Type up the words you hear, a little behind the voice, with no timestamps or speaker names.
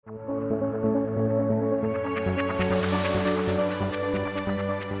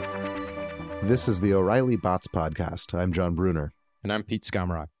This is the O'Reilly Bots Podcast. I'm John Bruner. And I'm Pete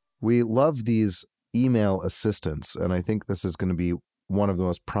Skamrock. We love these email assistants, and I think this is going to be one of the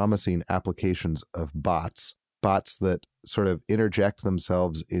most promising applications of bots that sort of interject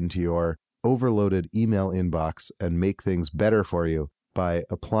themselves into your overloaded email inbox and make things better for you by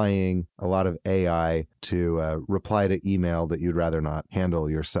applying a lot of AI to reply to email that you'd rather not handle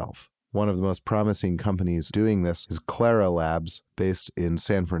yourself. One of the most promising companies doing this is Clara Labs, based in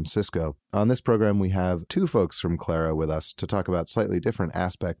San Francisco. On this program, we have two folks from Clara with us to talk about slightly different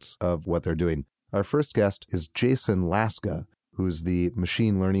aspects of what they're doing. Our first guest is Jason Laska, who's the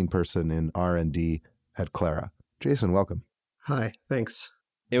machine learning person in R&D at Clara. Jason, welcome. Hi, thanks.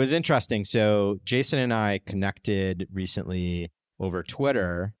 It was interesting. So Jason and I connected recently over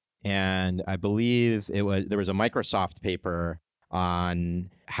Twitter, and I believe there was a Microsoft paper on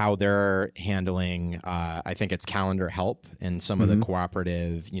how they're handling, I think it's calendar help and some of the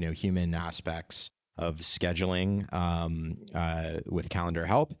cooperative, human aspects of scheduling with calendar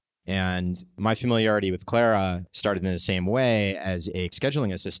help. And my familiarity with Clara started in the same way as a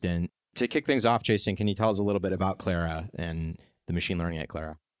scheduling assistant. To kick things off, Jason, can you tell us a little bit about Clara and the machine learning at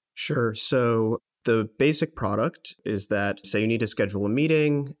Clara? Sure. So the basic product is that, say you need to schedule a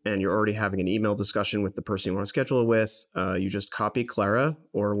meeting and you're already having an email discussion with the person you want to schedule it with, you just copy Clara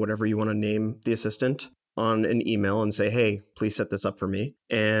or whatever you want to name the assistant on an email and say, hey, please set this up for me.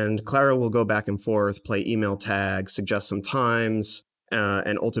 And Clara will go back and forth, play email tags, suggest some times,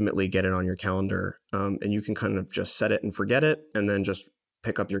 and ultimately get it on your calendar. And you can kind of just set it and forget it, and then just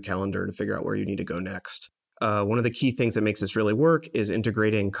pick up your calendar to figure out where you need to go next. One of the key things that makes this really work is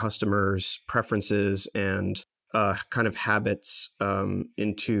integrating customers' preferences and kind of habits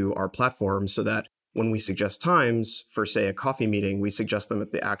into our platform so that when we suggest times for, say, a coffee meeting, we suggest them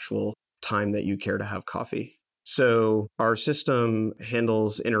at the actual time that you care to have coffee. So our system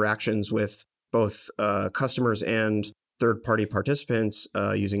handles interactions with both customers and third-party participants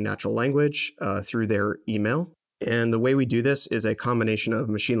using natural language through their email. And the way we do this is a combination of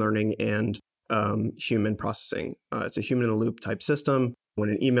machine learning and human processing. It's a human-in-the-loop type system. When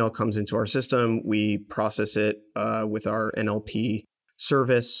an email comes into our system, we process it with our NLP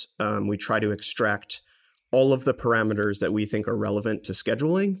service. We try to extract all of the parameters that we think are relevant to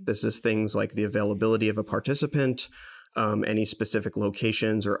scheduling. This is things like the availability of a participant, any specific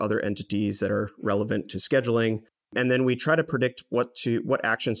locations or other entities that are relevant to scheduling. And then we try to predict what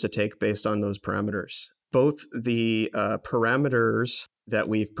actions to take based on those parameters. Both the parameters that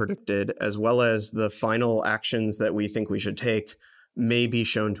we've predicted, as well as the final actions that we think we should take, may be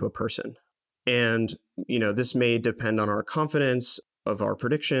shown to a person. And, this may depend on our confidence of our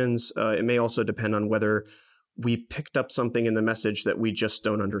predictions. It may also depend on whether we picked up something in the message that we just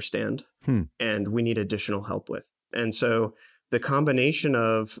don't understand and we need additional help with. And so the combination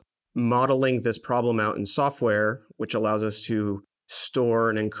of modeling this problem out in software, which allows us to store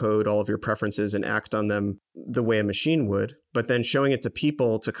and encode all of your preferences and act on them the way a machine would, but then showing it to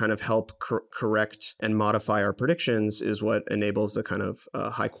people to kind of help correct and modify our predictions is what enables the kind of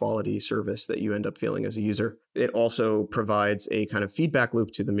high quality service that you end up feeling as a user. It also provides a kind of feedback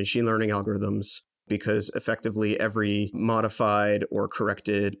loop to the machine learning algorithms, because effectively every modified or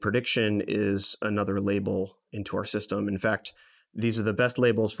corrected prediction is another label into our system. In fact, these are the best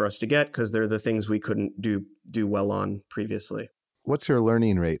labels for us to get because they're the things we couldn't do well on previously. What's your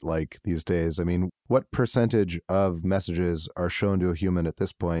learning rate like these days? I mean, what percentage of messages are shown to a human at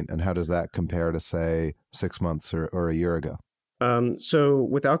this point, and how does that compare to, say, 6 months or a year ago? So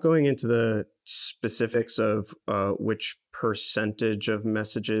without going into the specifics of which percentage of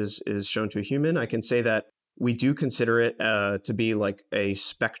messages is shown to a human, I can say that we do consider it to be like a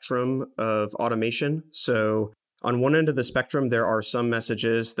spectrum of automation. So on one end of the spectrum, there are some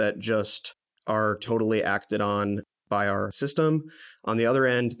messages that just are totally acted on by our system. On the other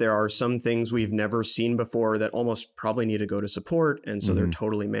end, there are some things we've never seen before that almost probably need to go to support, and so they're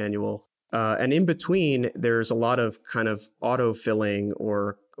totally manual. And in between, there's a lot of kind of auto-filling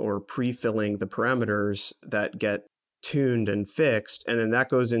or pre-filling the parameters that get tuned and fixed, and then that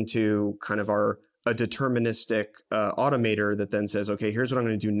goes into kind of a deterministic automator that then says, okay, here's what I'm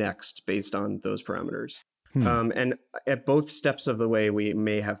going to do next based on those parameters. And at both steps of the way, we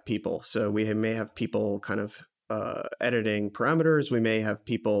may have people. So we may have people kind of editing parameters. We may have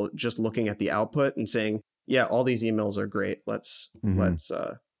people just looking at the output and saying, yeah, all these emails are great. Let's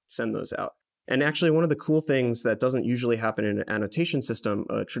send those out. And actually, one of the cool things that doesn't usually happen in an annotation system,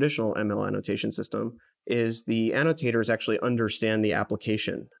 a traditional ML annotation system, is the annotators actually understand the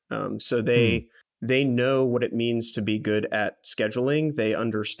application. So they they know what it means to be good at scheduling. They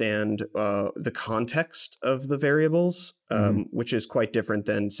understand the context of the variables, which is quite different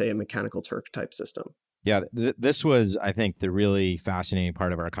than, say, a Mechanical Turk type system. Yeah, this was, I think, the really fascinating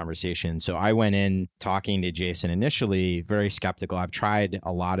part of our conversation. So I went in talking to Jason initially, very skeptical. I've tried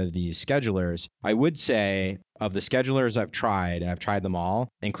a lot of these schedulers. I would say of the schedulers I've tried them all,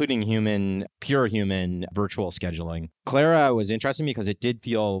 including pure human virtual scheduling. Clara was interesting because it did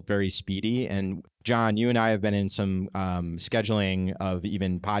feel very speedy. And John, you and I have been in some scheduling of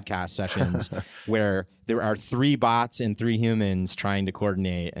even podcast sessions where there are 3 bots and 3 humans trying to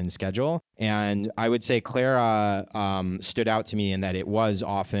coordinate and schedule. And I would say Clara stood out to me in that it was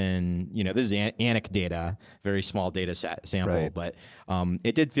often, this is anecdata, very small data sample, right. But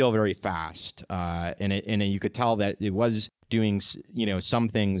it did feel very fast. And you could tell that it was doing, some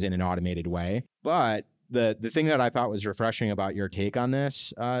things in an automated way. But the thing that I thought was refreshing about your take on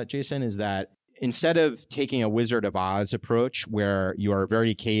this, Jason, is that instead of taking a Wizard of Oz approach where you are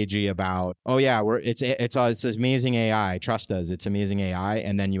very cagey about, oh yeah, it's amazing AI, trust us, it's amazing AI,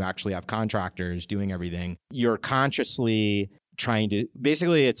 and then you actually have contractors doing everything, you're consciously trying to,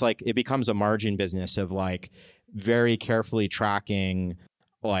 basically it's like it becomes a margin business of like very carefully tracking,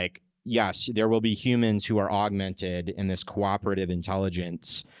 like, yes, there will be humans who are augmented in this cooperative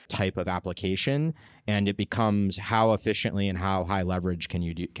intelligence type of application, and it becomes how efficiently and how high leverage can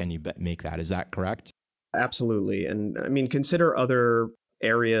you make that? Is that correct? Absolutely. And I mean, consider other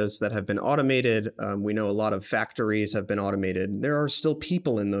areas that have been automated. We know a lot of factories have been automated. There are still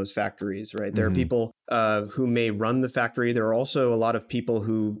people in those factories, right? There are people who may run the factory. There are also a lot of people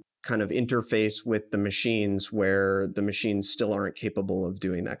who kind of interface with the machines where the machines still aren't capable of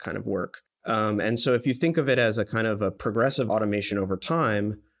doing that kind of work. And so if you think of it as a kind of a progressive automation over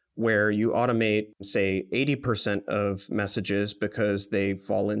time, where you automate, say, 80% of messages because they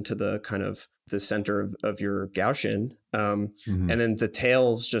fall into the kind of the center of your Gaussian, and then the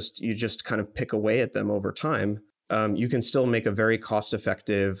tails, you just kind of pick away at them over time, you can still make a very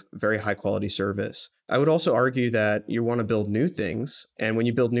cost-effective, very high-quality service. I would also argue that you want to build new things, and when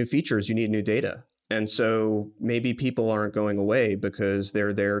you build new features, you need new data. And so maybe people aren't going away because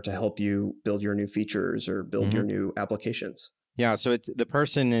they're there to help you build your new features or build your new applications. Yeah, so the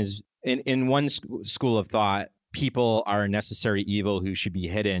person is, in one school of thought, people are a necessary evil who should be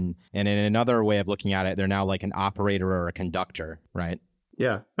hidden. And in another way of looking at it, they're now like an operator or a conductor, right?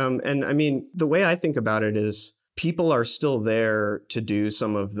 Yeah. And I mean, the way I think about it is people are still there to do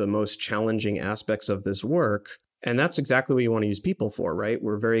some of the most challenging aspects of this work. And that's exactly what you want to use people for, right?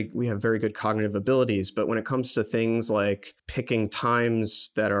 We have very good cognitive abilities, but when it comes to things like picking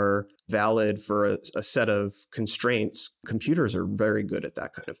times that are valid for a set of constraints, computers are very good at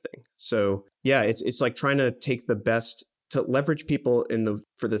that kind of thing. So yeah, it's like trying to take the best, to leverage people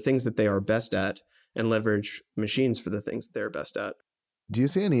for the things that they are best at and leverage machines for the things that they're best at. Do you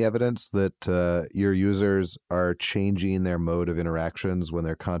see any evidence that your users are changing their mode of interactions when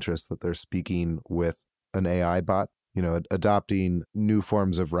they're conscious that they're speaking with an AI bot, adopting new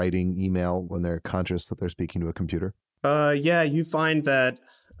forms of writing email when they're conscious that they're speaking to a computer? Yeah, you find that,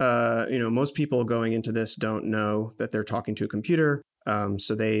 most people going into this don't know that they're talking to a computer.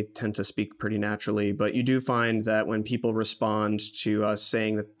 So they tend to speak pretty naturally. But you do find that when people respond to us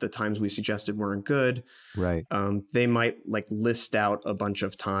saying that the times we suggested weren't good, right? They might list out a bunch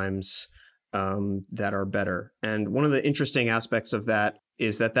of times that are better. And one of the interesting aspects of that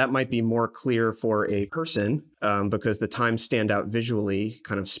is that might be more clear for a person because the times stand out visually,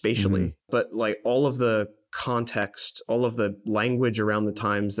 kind of spatially. But all of the context, all of the language around the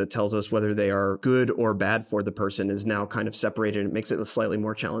times that tells us whether they are good or bad for the person is now kind of separated. It makes it a slightly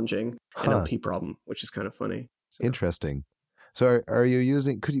more challenging NLP problem, which is kind of funny. So. Interesting. So are you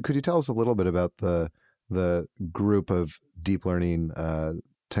using, could you tell us a little bit about the group of deep learning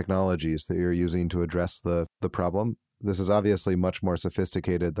technologies that you're using to address the problem? This is obviously much more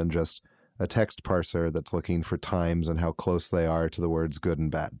sophisticated than just a text parser that's looking for times and how close they are to the words good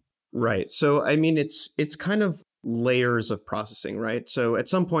and bad. Right. So, I mean, it's kind of layers of processing, right? So at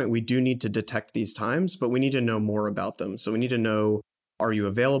some point we do need to detect these times, but we need to know more about them. So we need to know, are you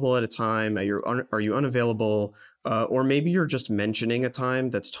available at a time? Are you unavailable? Or maybe you're just mentioning a time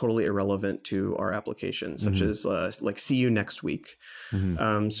that's totally irrelevant to our application, such as see you next week.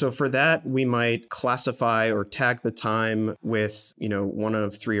 So for that, we might classify or tag the time with, one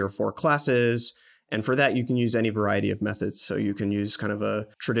of 3 or 4 classes. And for that, you can use any variety of methods. So you can use kind of a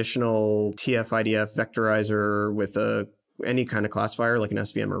traditional TF-IDF vectorizer with any kind of classifier like an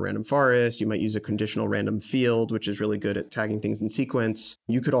SVM or random forest. You might use a conditional random field, which is really good at tagging things in sequence.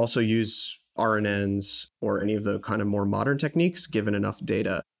 You could also use RNNs or any of the kind of more modern techniques given enough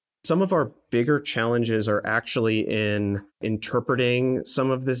data. Some of our bigger challenges are actually in interpreting some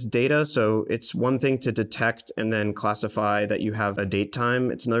of this data. So it's one thing to detect and then classify that you have a date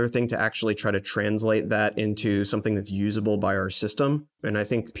time. It's another thing to actually try to translate that into something that's usable by our system. And I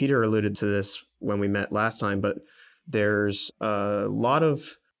think Peter alluded to this when we met last time, but there's a lot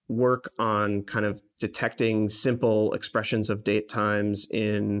of work on kind of detecting simple expressions of date times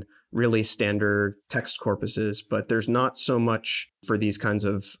in really standard text corpuses, but there's not so much for these kinds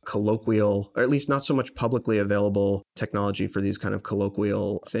of colloquial, or at least not so much publicly available technology for these kind of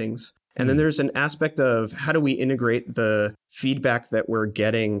colloquial things. And then there's an aspect of how do we integrate the feedback that we're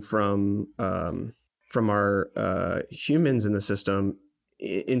getting from our humans in the system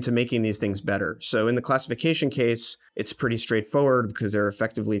into making these things better. So in the classification case, it's pretty straightforward because they're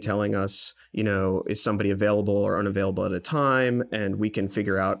effectively telling us, is somebody available or unavailable at a time? And we can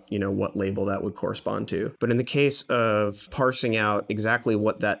figure out, what label that would correspond to. But in the case of parsing out exactly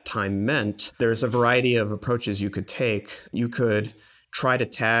what that time meant, there's a variety of approaches you could take. You could try to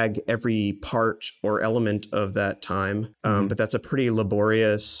tag every part or element of that time. But that's a pretty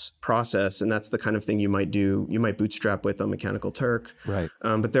laborious process. And that's the kind of thing you might bootstrap with on Mechanical Turk. Right.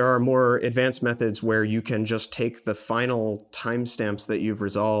 But there are more advanced methods where you can just take the final timestamps that you've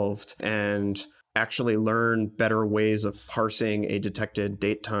resolved and actually learn better ways of parsing a detected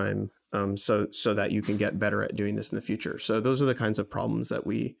date time so that you can get better at doing this in the future. So those are the kinds of problems that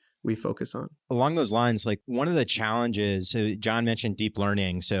we focus on. Along those lines, like one of the challenges, so John mentioned deep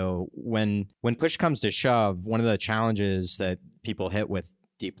learning. So when push comes to shove, one of the challenges that people hit with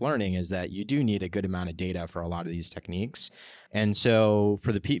deep learning is that you do need a good amount of data for a lot of these techniques. And so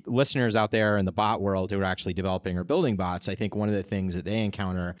for the listeners out there in the bot world who are actually developing or building bots, I think one of the things that they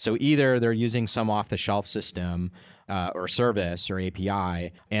encounter, so either they're using some off-the-shelf system or service or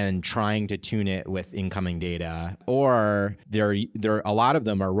API and trying to tune it with incoming data, or a lot of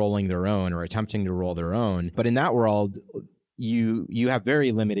them are rolling their own or attempting to roll their own. But in that world, you have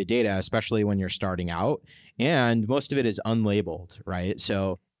very limited data, especially when you're starting out, and most of it is unlabeled, right?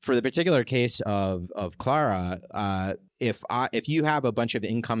 So for the particular case of Clara, if you have a bunch of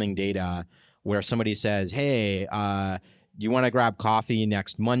incoming data where somebody says, hey, you want to grab coffee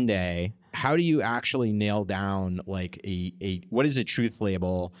next Monday, how do you actually nail down like what is a truth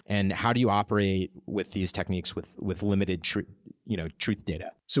label, and how do you operate with these techniques with limited truth data?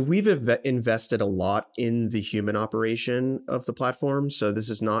 So we've invested a lot in the human operation of the platform. So this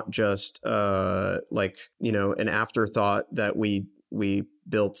is not just an afterthought that we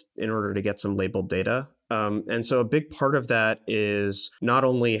built in order to get some labeled data. And so a big part of that is not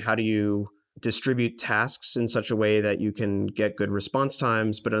only how do you distribute tasks in such a way that you can get good response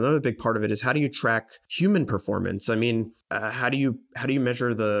times, but another big part of it is how do you track human performance? I mean, how do you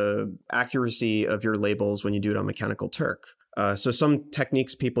measure the accuracy of your labels when you do it on Mechanical Turk? So some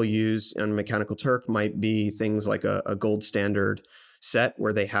techniques people use on Mechanical Turk might be things like a gold standard set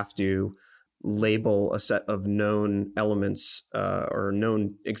where they have to label a set of known elements or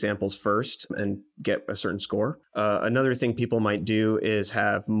known examples first and get a certain score. Another thing people might do is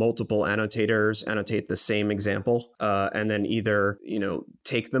have multiple annotators annotate the same example and then either,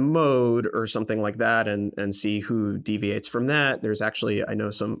 take the mode or something like that and see who deviates from that. There's actually, I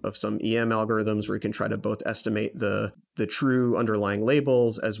know some EM algorithms where you can try to both estimate the true underlying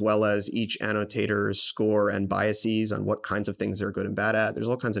labels as well as each annotator's score and biases on what kinds of things they're good and bad at. There's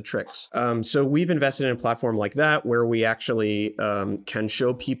all kinds of tricks. So we've invested in a platform like that where we actually can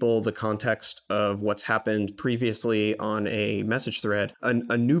show people the context of what's happened previously on a message thread.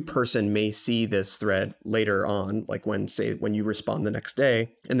 A new person may see this thread later on, like when you respond the next day,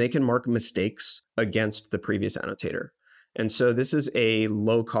 and they can mark mistakes against the previous annotator. And so this is a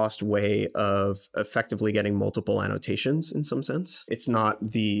low-cost way of effectively getting multiple annotations in some sense. It's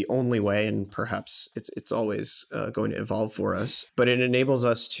not the only way, and perhaps it's always going to evolve for us. But it enables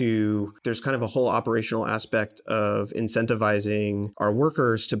us there's kind of a whole operational aspect of incentivizing our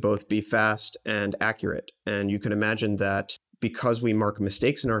workers to both be fast and accurate. And you can imagine that because we mark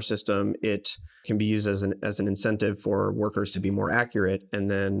mistakes in our system, it can be used as an incentive for workers to be more accurate.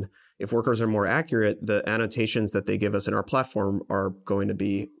 And then if workers are more accurate, the annotations that they give us in our platform are going to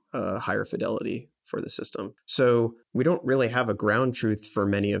be higher fidelity for the system. So we don't really have a ground truth for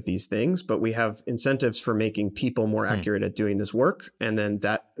many of these things, but we have incentives for making people more accurate at doing this work. And then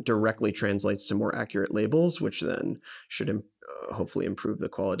that directly translates to more accurate labels, which then should hopefully improve the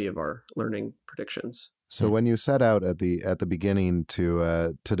quality of our learning predictions. So when you set out at the beginning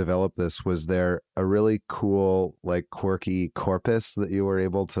to develop this, was there a really cool, like quirky corpus that you were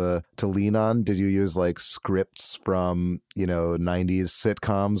able to lean on? Did you use like scripts from, 90s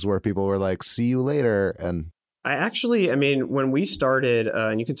sitcoms where people were like, see you later? And I mean, when we started,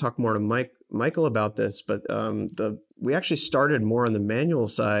 and you can talk more to Michael about this, but we actually started more on the manual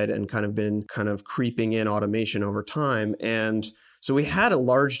side and been creeping in automation over time. And so we had a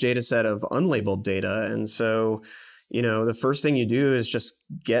large data set of unlabeled data. And so, the first thing you do is just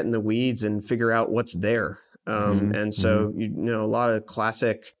get in the weeds and figure out what's there. And so, a lot of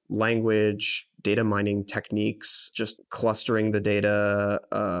classic language data mining techniques, just clustering the data,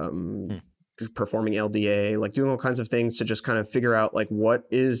 performing LDA, like doing all kinds of things to just kind of figure out like what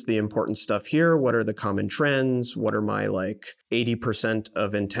is the important stuff here? What are the common trends? What are my 80%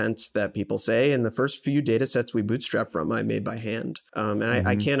 of intents that people say? And the first few data sets we bootstrapped from, I made by hand. And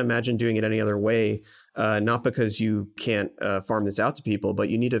I can't imagine doing it any other way. Not because you can't farm this out to people, but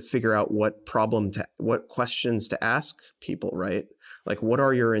you need to figure out what questions to ask people, right? Like, what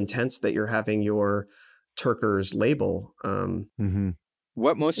are your intents that you're having your Turkers label?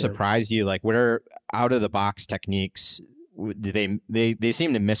 What most surprised you? Like, what are out of the box techniques? Do they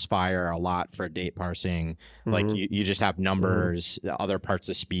seem to misfire a lot for date parsing? Like you just have numbers, other parts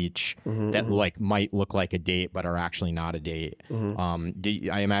of speech that might look like a date but are actually not a date.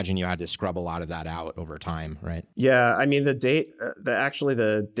 I imagine you had to scrub a lot of that out over time, right? Yeah, I mean the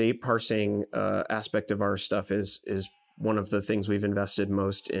date parsing aspect of our stuff is one of the things we've invested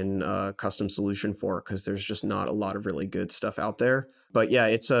most in custom solution for, because there's just not a lot of really good stuff out there. But yeah,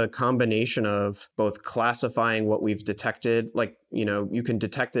 it's a combination of both classifying what we've detected, you can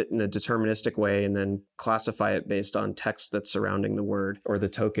detect it in a deterministic way and then classify it based on text that's surrounding the word or the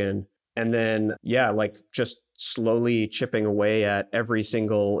token. And then, just slowly chipping away at every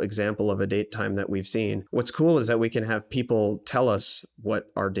single example of a date time that we've seen. What's cool is that we can have people tell us what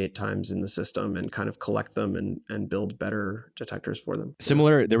are date times in the system and kind of collect them and build better detectors for them.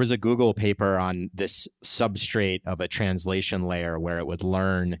 Similar, there was a Google paper on this substrate of a translation layer where it would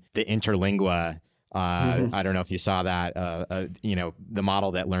learn the interlingua. I don't know if you saw that, the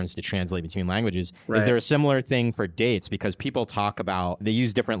model that learns to translate between languages. Right. Is there a similar thing for dates? Because people talk about, they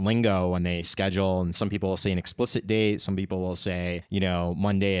use different lingo when they schedule, and some people will say an explicit date. Some people will say,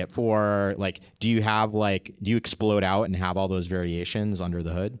 Monday at 4. Do you explode out and have all those variations under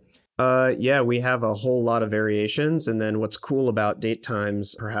the hood? Yeah, we have a whole lot of variations. And then what's cool about date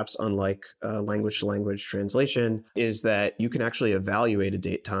times, perhaps unlike language-to-language translation, is that you can actually evaluate a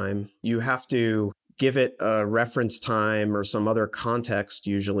date time. You have to give it a reference time or some other context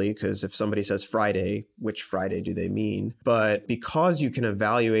usually, because if somebody says Friday, which Friday do they mean? But because you can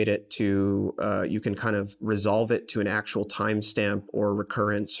evaluate it to, you can kind of resolve it to an actual timestamp or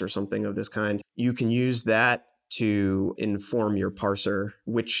recurrence or something of this kind, you can use that to inform your parser,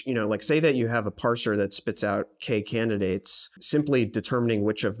 which, say that you have a parser that spits out K candidates, simply determining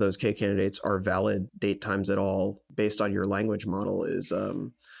which of those K candidates are valid date times at all based on your language model is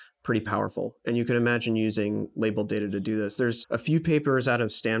pretty powerful. And you can imagine using labeled data to do this. There's a few papers out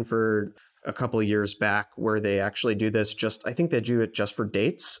of Stanford a couple of years back where they actually do this I think they do it just for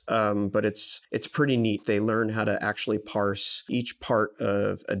dates, but it's pretty neat. They learn how to actually parse each part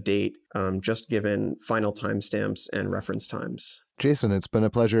of a date, just given final timestamps and reference times. Jason, it's been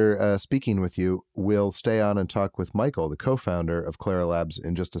a pleasure speaking with you. We'll stay on and talk with Michael, the co-founder of Clara Labs,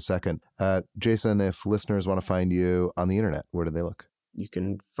 in just a second. Jason, if listeners want to find you on the internet, where do they look? You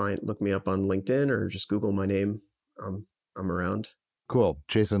can look me up on LinkedIn or just Google my name. I'm around. Cool.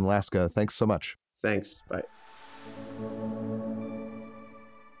 Jason Laska, thanks so much. Thanks. Bye.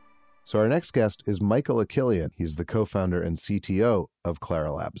 So our next guest is Michael Akilian. He's the co-founder and CTO of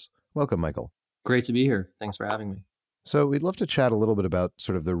Clara Labs. Welcome, Michael. Great to be here. Thanks for having me. So we'd love to chat a little bit about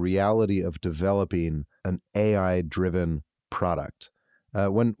sort of the reality of developing an AI-driven product.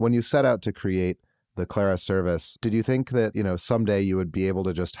 When you set out to create the Clara service, did you think that, someday you would be able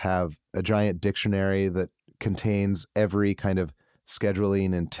to just have a giant dictionary that contains every kind of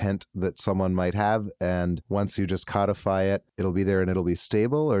scheduling intent that someone might have, and once you just codify it, it'll be there and it'll be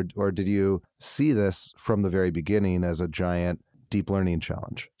stable? Or did you see this from the very beginning as a giant deep learning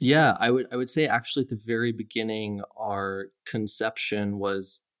challenge? Yeah, I would say actually at the very beginning, our conception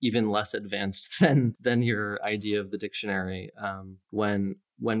was even less advanced than your idea of the dictionary. When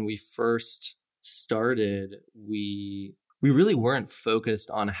we first started, we really weren't focused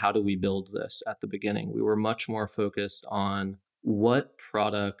on how do we build this at the beginning. We were much more focused on what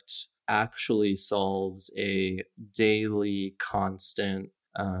product actually solves a daily constant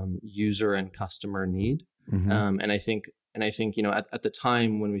user and customer need. And I think at the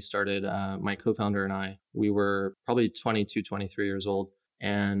time when we started, my co-founder and I, we were probably 22, 23 years old,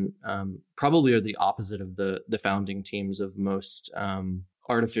 and probably are the opposite of the founding teams of most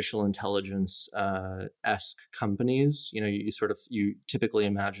artificial intelligence esque companies. You typically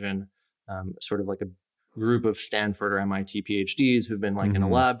imagine sort of like group of Stanford or MIT PhDs who've been like in a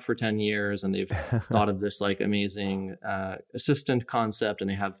lab for 10 years, and they've thought of this like amazing assistant concept, and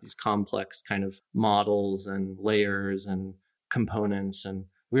they have these complex kind of models and layers and components. And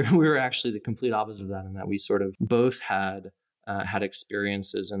we were actually the complete opposite of that, in that we sort of both had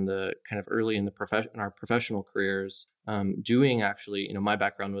experiences in the kind of early in our professional careers, doing actually, my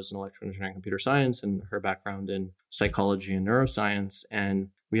background was in electrical engineering and computer science, and her background in psychology and neuroscience. And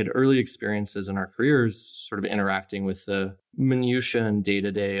we had early experiences in our careers sort of interacting with the minutiae and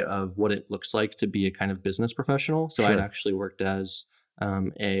day-to-day of what it looks like to be a kind of business professional. So I'd actually worked as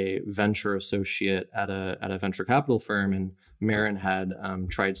a venture associate at a venture capital firm, and Maren had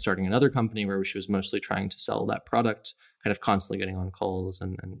tried starting another company where she was mostly trying to sell that product, kind of constantly getting on calls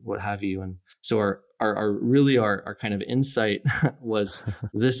and what have you. And so our kind of insight was,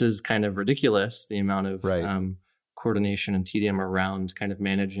 this is kind of ridiculous, the amount of coordination and tedium around kind of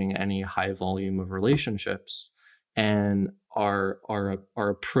managing any high volume of relationships. And our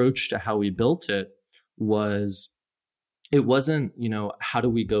approach to how we built it wasn't, how do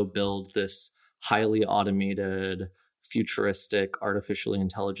we go build this highly automated, futuristic, artificially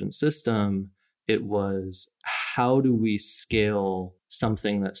intelligent system? It was, how do we scale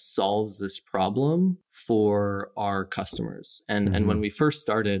something that solves this problem for our customers? And when we first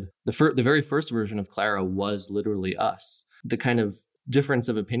started, the very first version of Clara was literally us. The kind of difference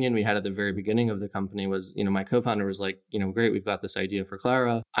of opinion we had at the very beginning of the company was, my co-founder was like, great, we've got this idea for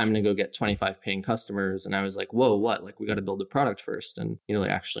Clara. I'm going to go get 25 paying customers. And I was like, whoa, what? Like, we got to build a product first and,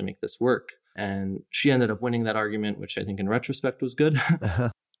 like actually make this work. And she ended up winning that argument, which I think in retrospect was good.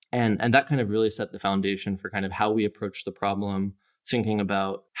 And that kind of really set the foundation for kind of how we approach the problem, thinking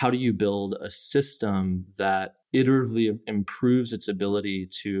about how do you build a system that iteratively improves its ability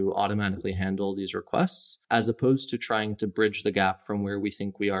to automatically handle these requests, as opposed to trying to bridge the gap from where we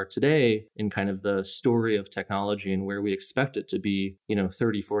think we are today in kind of the story of technology and where we expect it to be,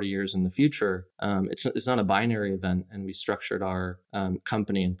 30, 40 years in the future. It's not a binary event, and we structured our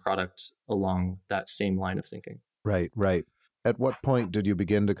company and product along that same line of thinking. Right. At what point did you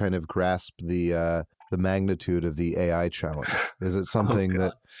begin to kind of grasp the magnitude of the AI challenge? Is it something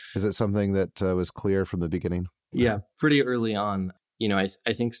that was clear from the beginning? Yeah, pretty early on. I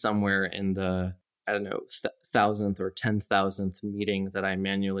think somewhere in the, 1,000th or 10,000th meeting that I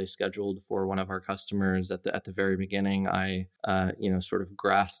manually scheduled for one of our customers at the very beginning, I sort of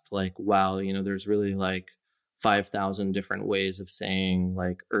grasped like, wow, there's really like 5,000 different ways of saying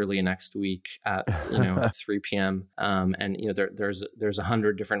like early next week at 3 p.m. And there's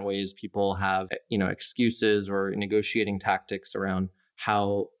 100 different ways people have excuses or negotiating tactics around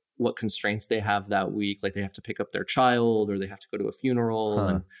what constraints they have that week, like they have to pick up their child or they have to go to a funeral,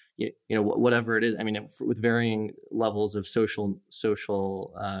 and whatever it is. I mean, with varying levels of social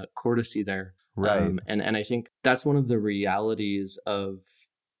courtesy there. Right. And I think that's one of the realities of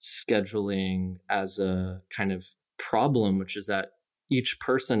scheduling as a kind of problem, which is that each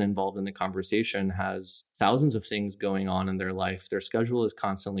person involved in the conversation has thousands of things going on in their life. Their schedule is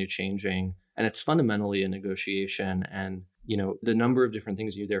constantly changing, and it's fundamentally a negotiation. And the number of different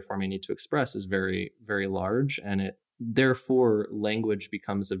things you therefore may need to express is very, very large, and therefore language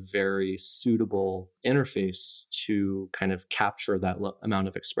becomes a very suitable interface to kind of capture that amount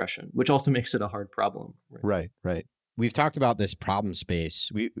of expression, which also makes it a hard problem. Right. We've talked about this problem space.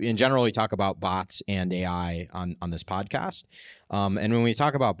 In general, we talk about bots and AI on this podcast. And when we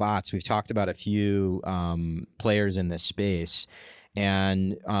talk about bots, we've talked about a few players in this space.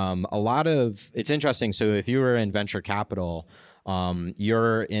 And it's interesting. So if you were in venture capital, you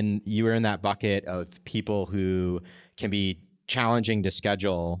were in that bucket of people who can be challenging to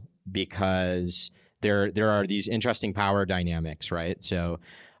schedule because there are these interesting power dynamics, right? So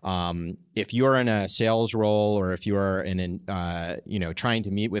if you're in a sales role, or if you're trying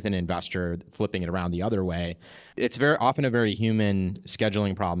to meet with an investor, flipping it around the other way, it's very often a very human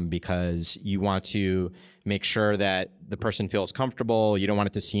scheduling problem, because you want to make sure that the person feels comfortable. You don't want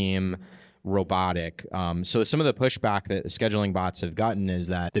it to seem robotic. So some of the pushback that scheduling bots have gotten is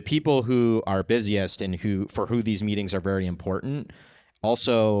that the people who are busiest and for who these meetings are very important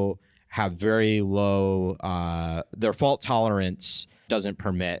also have very low, their fault tolerance doesn't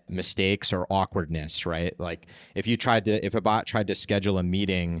permit mistakes or awkwardness, right? Like if a bot tried to schedule a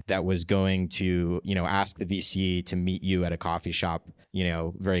meeting that was going to, ask the VC to meet you at a coffee shop,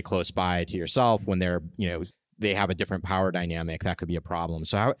 very close by to yourself, when they're, they have a different power dynamic, that could be a problem.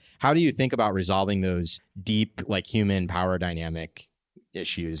 So how do you think about resolving those deep, like human power dynamic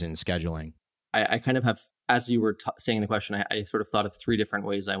issues in scheduling? I kind of have, as you were saying the question, I sort of thought of 3 different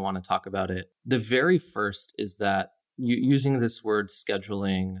ways I want to talk about it. The very first is that using this word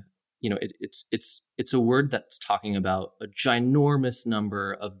scheduling it's a word that's talking about a ginormous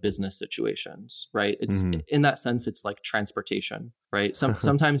number of business situations, right? It's in that sense, it's like transportation, right?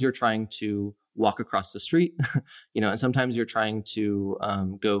 Sometimes you're trying to walk across the street, and sometimes you're trying to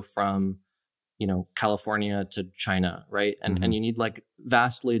go from California to China, right? And you need like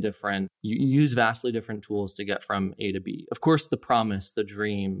you use vastly different tools to get from A to B. Of course, the promise, the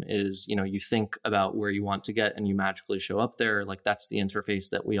dream is, you think about where you want to get and you magically show up there. Like that's the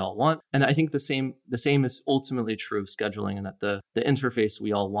interface that we all want. And I think the same is ultimately true of scheduling, and that the interface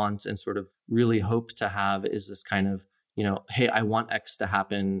we all want and sort of really hope to have is this kind of, hey, I want X to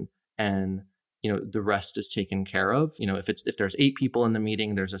happen, and the rest is taken care of. If there's 8 people in the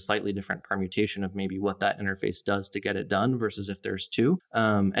meeting, there's a slightly different permutation of maybe what that interface does to get it done versus if there's 2.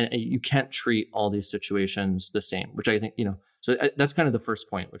 And you can't treat all these situations the same, which I think, so that's kind of the first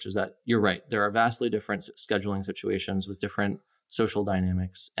point, which is that you're right. There are vastly different scheduling situations with different social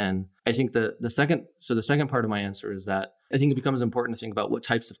dynamics. And I think the second part of my answer is that I think it becomes important to think about what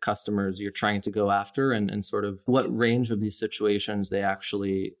types of customers you're trying to go after, and sort of what range of these situations they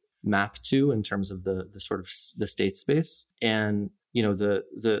actually map to in terms of the sort of the state space. And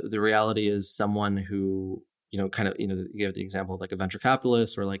the reality is someone who you give the example of like a venture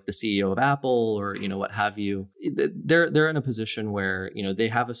capitalist or like the CEO of Apple or what have you. They're in a position where they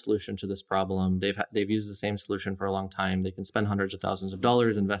have a solution to this problem. They've used the same solution for a long time. They can spend hundreds of thousands of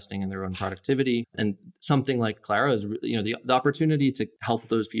dollars investing in their own productivity, and something like Clara is the opportunity to help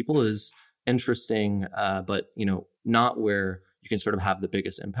those people is interesting, but not where you can sort of have the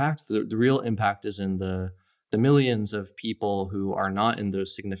biggest impact. The real impact is in the millions of people who are not in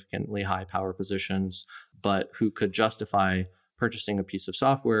those significantly high power positions, but who could justify purchasing a piece of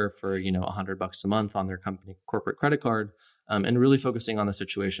software for $100 a month on their company corporate credit card, and really focusing on the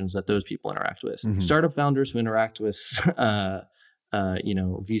situations that those people interact with. Startup founders who interact with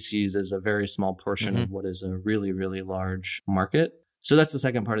VCs is a very small portion of what is a really, really large market. So that's the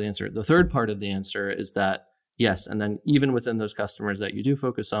second part of the answer. The third part of the answer is that yes, and then even within those customers that you do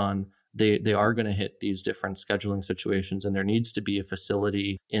focus on, they are going to hit these different scheduling situations, and there needs to be a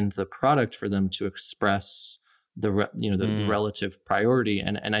facility in the product for them to express the relative priority.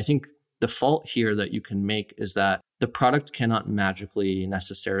 And I think the fault here that you can make is that the product cannot magically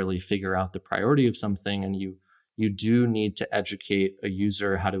necessarily figure out the priority of something, and you do need to educate a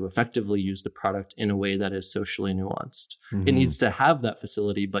user how to effectively use the product in a way that is socially nuanced. It needs to have that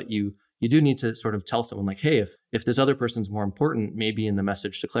facility, but you do need to sort of tell someone like, hey, if this other person's more important, maybe in the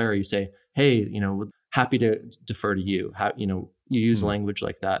message to Clara, you say, hey, happy to defer to you. You use language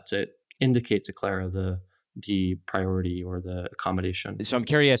like that to indicate to Clara the priority or the accommodation. So I'm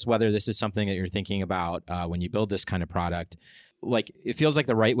curious whether this is something that you're thinking about when you build this kind of product. Like, it feels like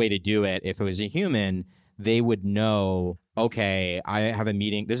the right way to do it, if it was a human, they would know, okay, I have a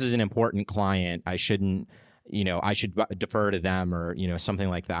meeting. This is an important client. I shouldn't, I should defer to them, or, something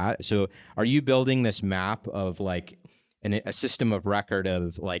like that. So are you building this map of like a system of record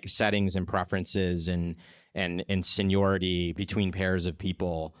of like settings and preferences and seniority between pairs of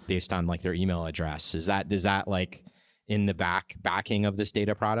people based on like their email address? Is that like in the backing of this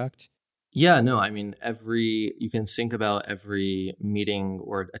data product? Yeah, no, I mean, you can think about every meeting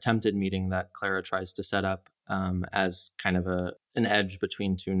or attempted meeting that Clara tries to set up as kind of an edge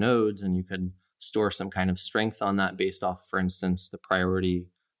between 2 nodes, and you could store some kind of strength on that based off, for instance, the priority.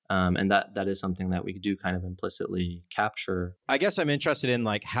 And that is something that we do kind of implicitly capture. I guess I'm interested in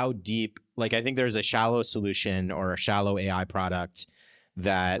like how deep, like I think there's a shallow solution or a shallow AI product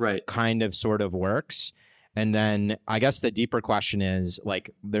that kind of sort of works. And then I guess the deeper question is like,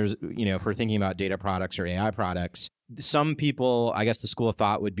 there's, if we're thinking about data products or AI products, some people, I guess the school of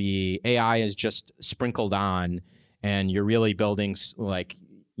thought would be AI is just sprinkled on, and you're really building like,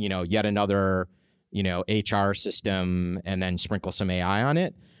 yet another, HR system, and then sprinkle some AI on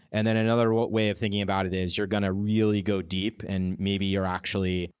it. And then another way of thinking about it is you're going to really go deep, and maybe you're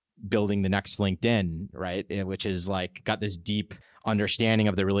actually building the next LinkedIn, right? Which is like got this deep understanding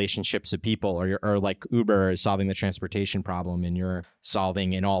of the relationships of people, or like Uber is solving the transportation problem, and you're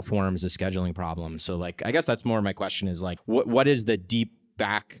solving in all forms the scheduling problem. So like, I guess that's more my question is like, what is the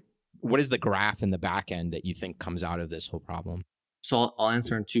what is the graph in the back end that you think comes out of this whole problem? So I'll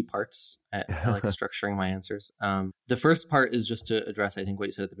answer in 2 parts. I like structuring my answers. The first part is just to address, I think, what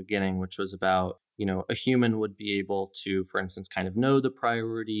you said at the beginning, which was about, a human would be able to, for instance, kind of know the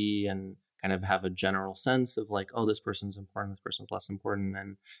priority and kind of have a general sense of like, oh, this person's important, this person's less important.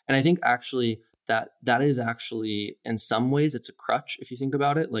 And I think actually that is actually, in some ways, it's a crutch if you think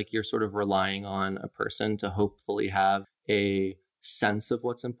about it. Like, you're sort of relying on a person to hopefully have a sense of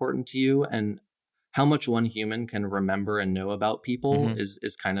what's important to you. And how much one human can remember and know about people Mhm.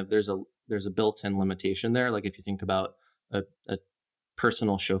 is kind of, there's a built-in limitation there. Like if you think about a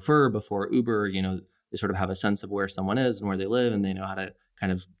personal chauffeur before Uber, they sort of have a sense of where someone is and where they live, and they know how to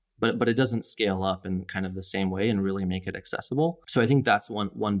kind of, but it doesn't scale up in kind of the same way and really make it accessible. So I think that's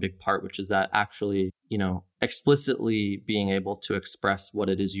one big part, which is that actually, explicitly being able to express what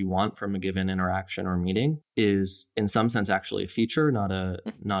it is you want from a given interaction or meeting is in some sense actually a feature, not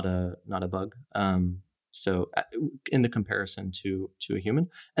a bug. So in the comparison to a human.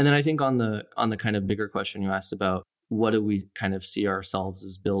 And then I think on the kind of bigger question you asked about, what do we kind of see ourselves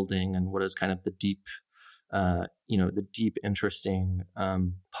as building, and what is kind of the deep, the deep, interesting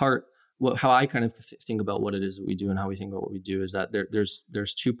part. How I kind of think about what it is that we do and how we think about what we do is that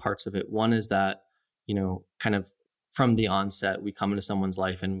there's two parts of it. One is that, kind of from the onset, we come into someone's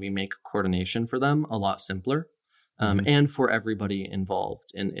life and we make coordination for them a lot simpler, and for everybody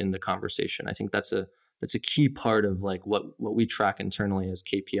involved in the conversation. I think that's a key part of like what we track internally as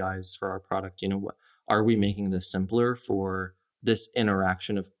KPIs for our product. What are we making this simpler for this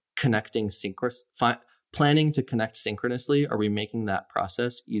interaction of connecting planning to connect synchronously? Are we making that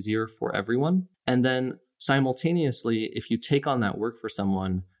process easier for everyone? And then simultaneously, if you take on that work for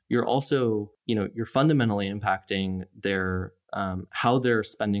someone, you're also, you're fundamentally impacting their how they're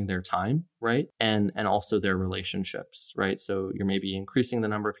spending their time, right? And also their relationships, right? So you're maybe increasing the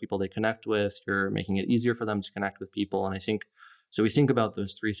number of people they connect with, you're making it easier for them to connect with people. And I think, so we think about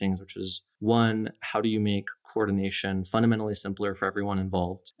those three things, which is one, how do you make coordination fundamentally simpler for everyone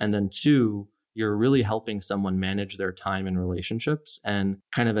involved? And then two, you're really helping someone manage their time and relationships. And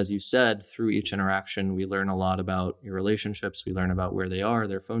kind of, as you said, through each interaction, we learn a lot about your relationships. We learn about where they are,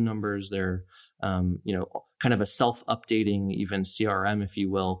 their phone numbers, their, kind of a self-updating, even CRM, if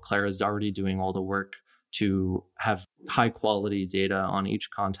you will. Clara's already doing all the work to have high quality data on each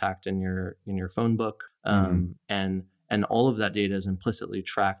contact in your phone book. And all of that data is implicitly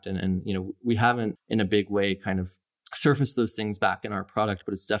tracked. And we haven't in a big way kind of surface those things back in our product,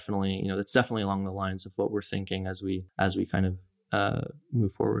 but it's definitely, that's definitely along the lines of what we're thinking as we kind of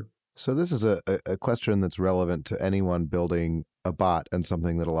move forward. So this is a question that's relevant to anyone building a bot, and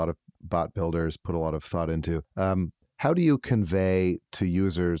something that a lot of bot builders put a lot of thought into. How do you convey to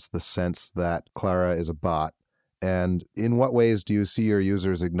users the sense that Clara is a bot? And in what ways do you see your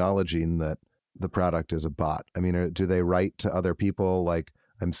users acknowledging that the product is a bot? I mean, do they write to other people like,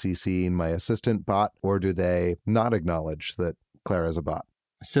 I'm CCing my assistant bot, or do they not acknowledge that Clara is a bot?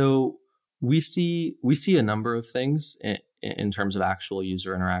 So we see a number of things in terms of actual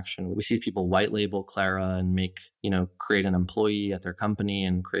user interaction. We see people white label Clara and create an employee at their company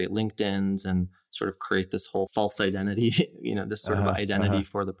and create LinkedIns and sort of create this whole false identity, this sort of identity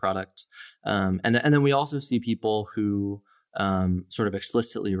for the product. And then we also see people who sort of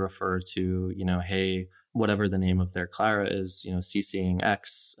explicitly refer to, hey, whatever the name of their Clara is, CCing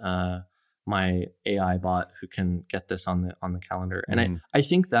X, my AI bot who can get this on the calendar. And I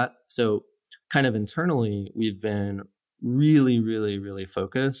think that, so kind of internally, we've been really, really, really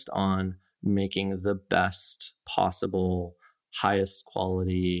focused on making the best possible, highest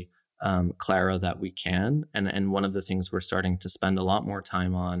quality Clara that we can. And one of the things we're starting to spend a lot more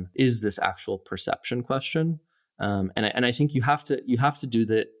time on is this actual perception question. And I think you have to do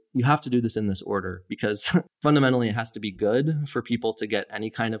this in this order, because fundamentally it has to be good for people to get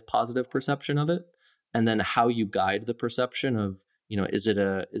any kind of positive perception of it. And then how you guide the perception of, is it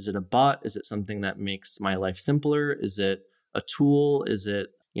a bot? Is it something that makes my life simpler? Is it a tool? Is it,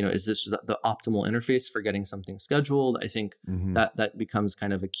 is this the optimal interface for getting something scheduled? I think that becomes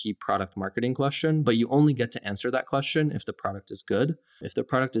kind of a key product marketing question, but you only get to answer that question if the product is good. If the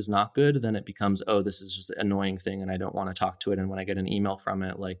product is not good, then it becomes, oh, this is just an annoying thing and I don't want to talk to it. And when I get an email from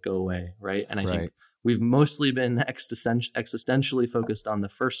it, like, go away, right? And I think we've mostly been existentially focused on the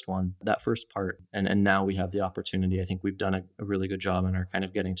first one, that first part. And now we have the opportunity. I think we've done a really good job and are kind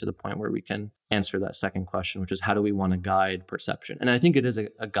of getting to the point where we can answer that second question, which is how do we want to guide perception? And I think it is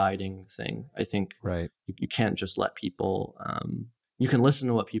a guiding thing. I think you can't just let people, you can listen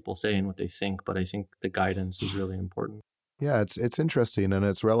to what people say and what they think, but I think the guidance is really important. Yeah, it's interesting, and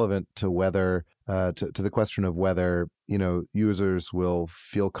it's relevant to whether to the question of whether users will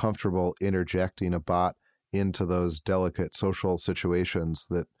feel comfortable interjecting a bot into those delicate social situations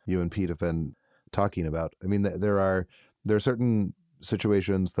that you and Pete have been talking about. I mean, there are certain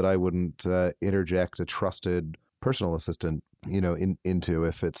situations that I wouldn't interject a trusted personal assistant into,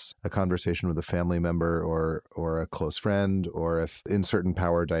 if it's a conversation with a family member or a close friend, or if in certain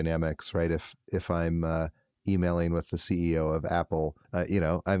power dynamics, right? If I'm emailing with the CEO of Apple,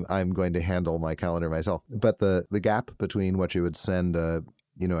 I'm going to handle my calendar myself. But the gap between what you would send a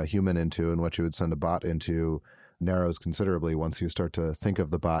a human into and what you would send a bot into narrows considerably once you start to think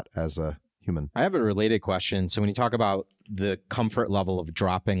of the bot as a human. I have a related question. So when you talk about the comfort level of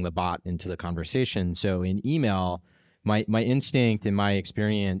dropping the bot into the conversation, so in email, my instinct and my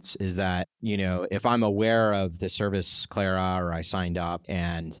experience is that, if I'm aware of the service Clara, or I signed up,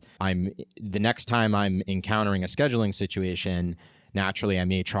 and the next time I'm encountering a scheduling situation, naturally I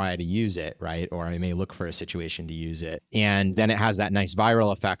may try to use it, right? Or I may look for a situation to use it. And then it has that nice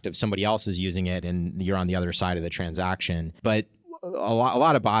viral effect of somebody else is using it and you're on the other side of the transaction. But a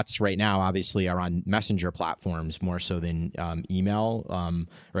lot of bots right now obviously are on messenger platforms more so than email,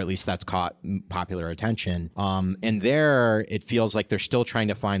 or at least that's caught popular attention. And there it feels like they're still trying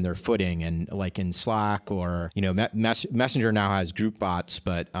to find their footing. And like in Slack or, Messenger now has group bots,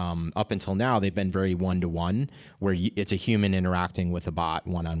 but up until now they've been very one-to-one where it's a human interacting with a bot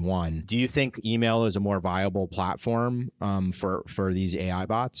one-on-one. Do you think email is a more viable platform for these AI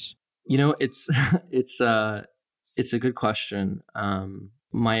bots? It's a good question.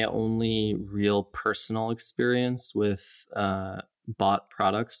 My only real personal experience with bot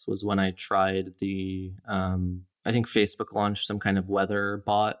products was when I tried I think Facebook launched some kind of weather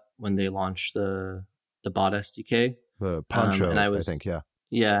bot when they launched the bot SDK. The Poncho, and I think, yeah.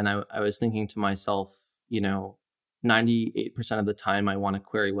 Yeah, and I was thinking to myself, 98% of the time I want to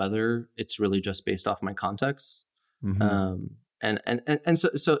query weather, it's really just based off my context. Mm-hmm. And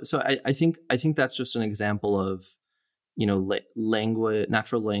so I think that's just an example of,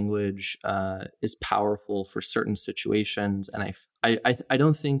 natural language is powerful for certain situations, and I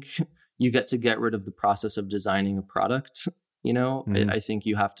don't think you get rid of the process of designing a product. Mm-hmm. I think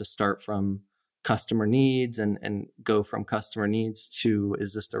you have to start from customer needs and go from customer needs to,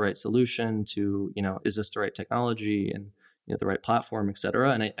 is this the right solution, to is this the right technology and the right platform, et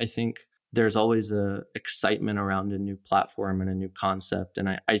cetera. And I think there's always a excitement around a new platform and a new concept.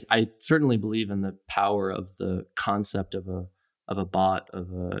 And I certainly believe in the power of the concept of a bot, of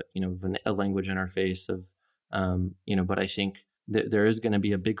a language interface but I think there is going to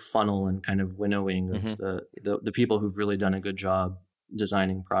be a big funnel and kind of winnowing of mm-hmm. the people who've really done a good job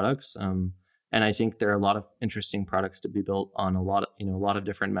designing products. And I think there are a lot of interesting products to be built on a lot of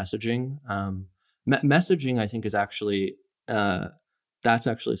different messaging. Messaging, I think, is actually, that's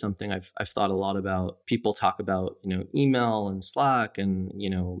actually something I've thought a lot about. People talk about, email and Slack and,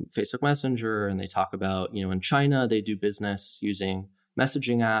 Facebook Messenger, and they talk about, in China, they do business using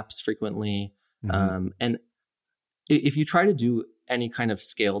messaging apps frequently. Mm-hmm. And if you try to do any kind of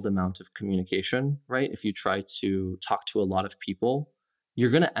scaled amount of communication, right? If you try to talk to a lot of people, you're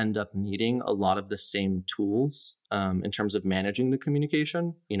going to end up needing a lot of the same tools in terms of managing the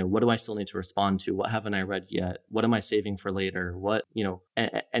communication. What do I still need to respond to? What haven't I read yet? What am I saving for later?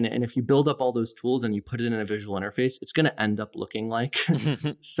 And if you build up all those tools and you put it in a visual interface, it's going to end up looking like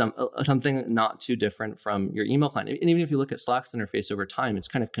something not too different from your email client. And even if you look at Slack's interface over time, it's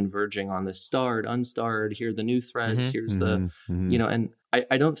kind of converging on this starred, unstarred, here are the new threads, mm-hmm. here's mm-hmm. the, and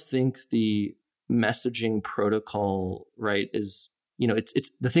I don't think the messaging protocol, right, is,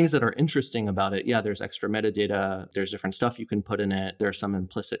 it's the things that are interesting about it. Yeah, there's extra metadata. There's different stuff you can put in it. There's some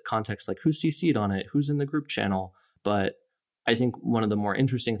implicit context, like who's CC'd on it, who's in the group channel. But I think one of the more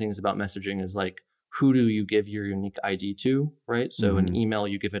interesting things about messaging is like, who do you give your unique ID to, right? So mm-hmm. an email,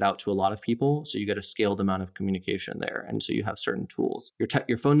 you give it out to a lot of people. So you get a scaled amount of communication there. And so you have certain tools.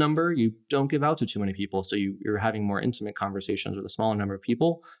 Your phone number, you don't give out to too many people. So you're having more intimate conversations with a smaller number of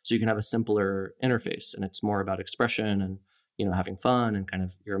people. So you can have a simpler interface, and it's more about expression and having fun and kind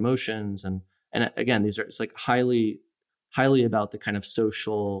of your emotions. And again, it's like highly about the kind of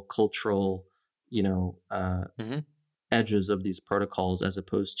social, cultural, mm-hmm. edges of these protocols, as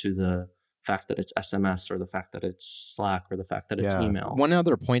opposed to the fact that it's SMS or the fact that it's Slack or the fact that it's email. One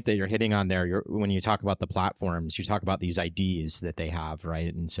other point that you're hitting on there, when you talk about the platforms, you talk about these IDs that they have,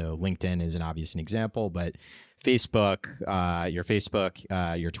 right? And so LinkedIn is an obvious example, but Facebook,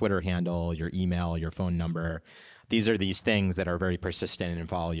 your Twitter handle, your email, your phone number, these are these things that are very persistent and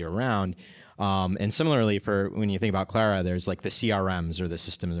follow you around. And similarly, for when you think about Clara, there's like the CRMs or the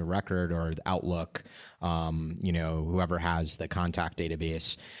systems of record or the Outlook, whoever has the contact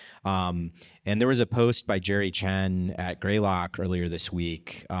database. And there was a post by Jerry Chen at Greylock earlier this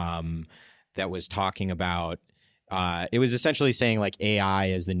week that was talking about, it was essentially saying like AI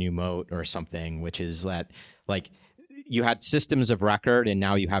is the new moat or something, which is that like you had systems of record and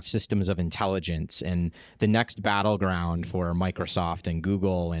now you have systems of intelligence, and the next battleground for Microsoft and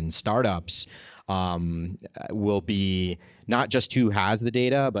Google and startups will be not just who has the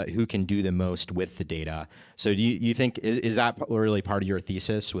data, but who can do the most with the data. So do you think, is that really part of your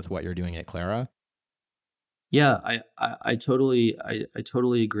thesis with what you're doing at Clara? Yeah, I totally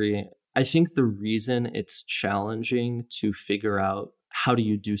agree. I think the reason it's challenging to figure out how do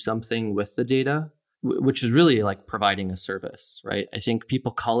you do something with the data, which is really like providing a service, right? I think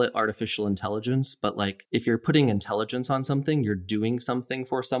people call it artificial intelligence, but like if you're putting intelligence on something, you're doing something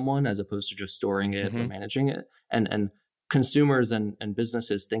for someone as opposed to just storing it or managing it. And consumers and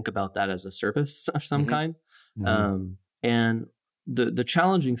businesses think about that as a service of some kind. And the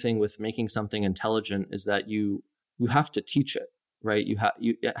challenging thing with making something intelligent is that you have to teach it, right?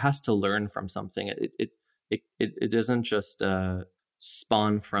 It has to learn from something. It doesn't just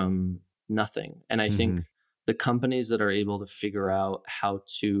spawn from nothing. And I think the companies that are able to figure out how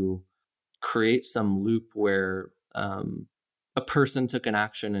to create some loop where a person took an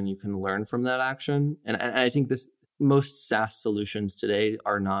action and you can learn from that action. And I think most SaaS solutions today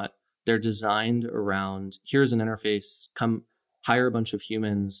they're designed around, here's an interface, come hire a bunch of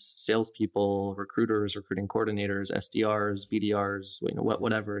humans, salespeople, recruiters, recruiting coordinators, SDRs, BDRs,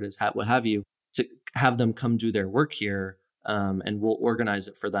 whatever it is, what have you, to have them come do their work here, and we'll organize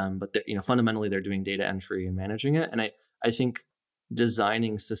it for them. But fundamentally, they're doing data entry and managing it. And I think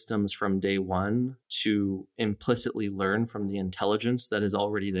designing systems from day one to implicitly learn from the intelligence that is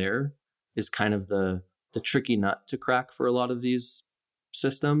already there is kind of the tricky nut to crack for a lot of these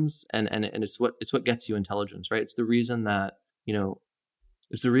systems. And it's what gets you intelligence, right? It's the reason that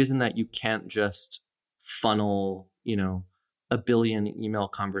you can't just funnel, a billion email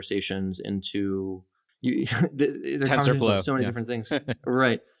conversations into you. They're conversations about so many different things,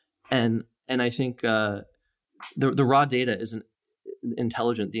 right? And I think the raw data isn't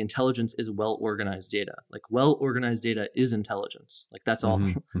intelligent. The intelligence is well organized data. Like well organized data is intelligence. Like that's all.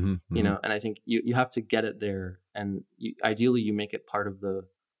 And I think you have to get it there, and ideally you make it part of the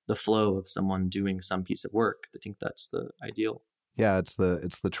flow of someone doing some piece of work. I think that's the ideal. Yeah, it's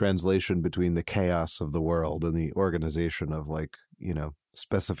the translation between the chaos of the world and the organization of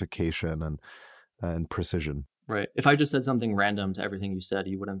specification and precision. Right. If I just said something random to everything you said,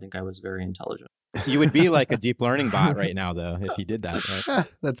 you wouldn't think I was very intelligent. You would be like a deep learning bot right now, though, if you did that.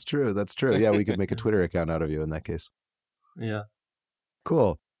 Right? That's true. Yeah, we could make a Twitter account out of you in that case. Yeah.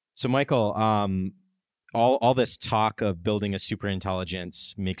 Cool. So, Michael, all this talk of building a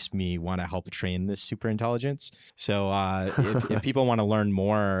superintelligence makes me want to help train this superintelligence. So if people want to learn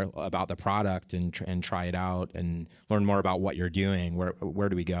more about the product and try it out and learn more about what you're doing, where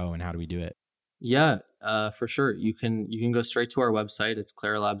do we go and how do we do it? Yeah, for sure. You can go straight to our website. It's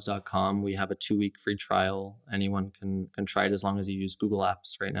claralabs.com. We have a 2-week free trial. Anyone can try it as long as you use Google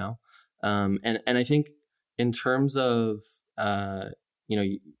Apps right now. And I think in terms of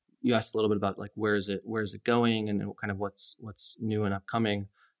you asked a little bit about like where is it going and kind of what's new and upcoming.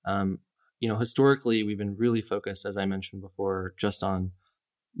 Historically we've been really focused, as I mentioned before, just on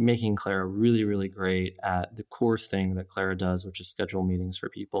making Clara really, really great at the core thing that Clara does, which is schedule meetings for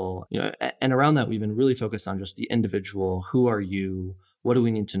people. And around that, we've been really focused on just the individual. Who are you? What do we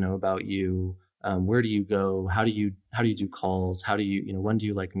need to know about you? Where do you go? How do you do calls? How do you, when do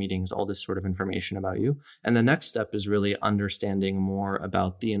you like meetings? All this sort of information about you. And the next step is really understanding more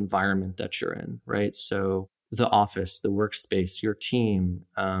about the environment that you're in, right? So the office, the workspace, your team,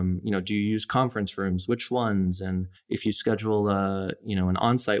 do you use conference rooms? Which ones? And if you schedule an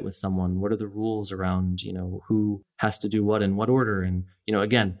on-site with someone, what are the rules around, who has to do what in what order? And,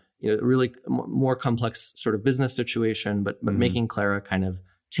 again, really more complex sort of business situation, but making Clara kind of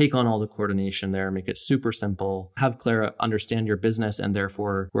take on all the coordination there, make it super simple, have Clara understand your business. And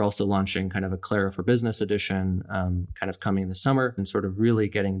therefore, we're also launching kind of a Clara for Business edition, kind of coming this summer, and sort of really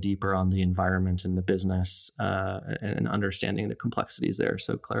getting deeper on the environment and the business and understanding the complexities there.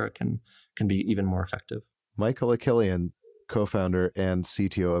 So Clara can be even more effective. Michael Akilian, co-founder and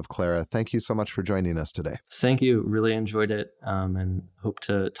CTO of Clara, thank you so much for joining us today. Thank you. Really enjoyed it and hope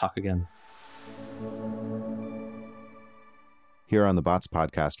to talk again. Here on the Bots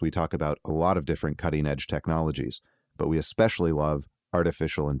Podcast, we talk about a lot of different cutting-edge technologies, but we especially love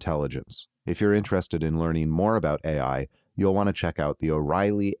artificial intelligence. If you're interested in learning more about AI, you'll want to check out the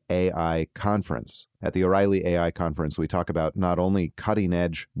O'Reilly AI Conference. At the O'Reilly AI Conference, we talk about not only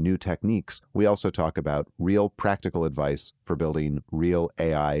cutting-edge new techniques, we also talk about real practical advice for building real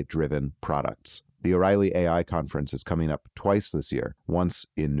AI-driven products. The O'Reilly AI Conference is coming up twice this year, once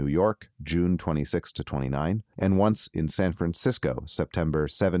in New York, June 26 to 29, and once in San Francisco, September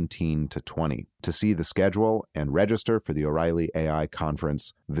 17 to 20. To see the schedule and register for the O'Reilly AI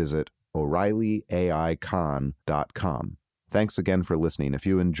Conference, visit O'ReillyAICon.com. Thanks again for listening. If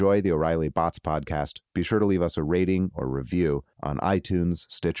you enjoy the O'Reilly Bots Podcast, be sure to leave us a rating or review on iTunes,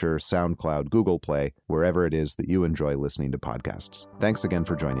 Stitcher, SoundCloud, Google Play, wherever it is that you enjoy listening to podcasts. Thanks again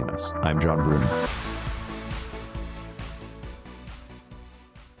for joining us. I'm John Bruno.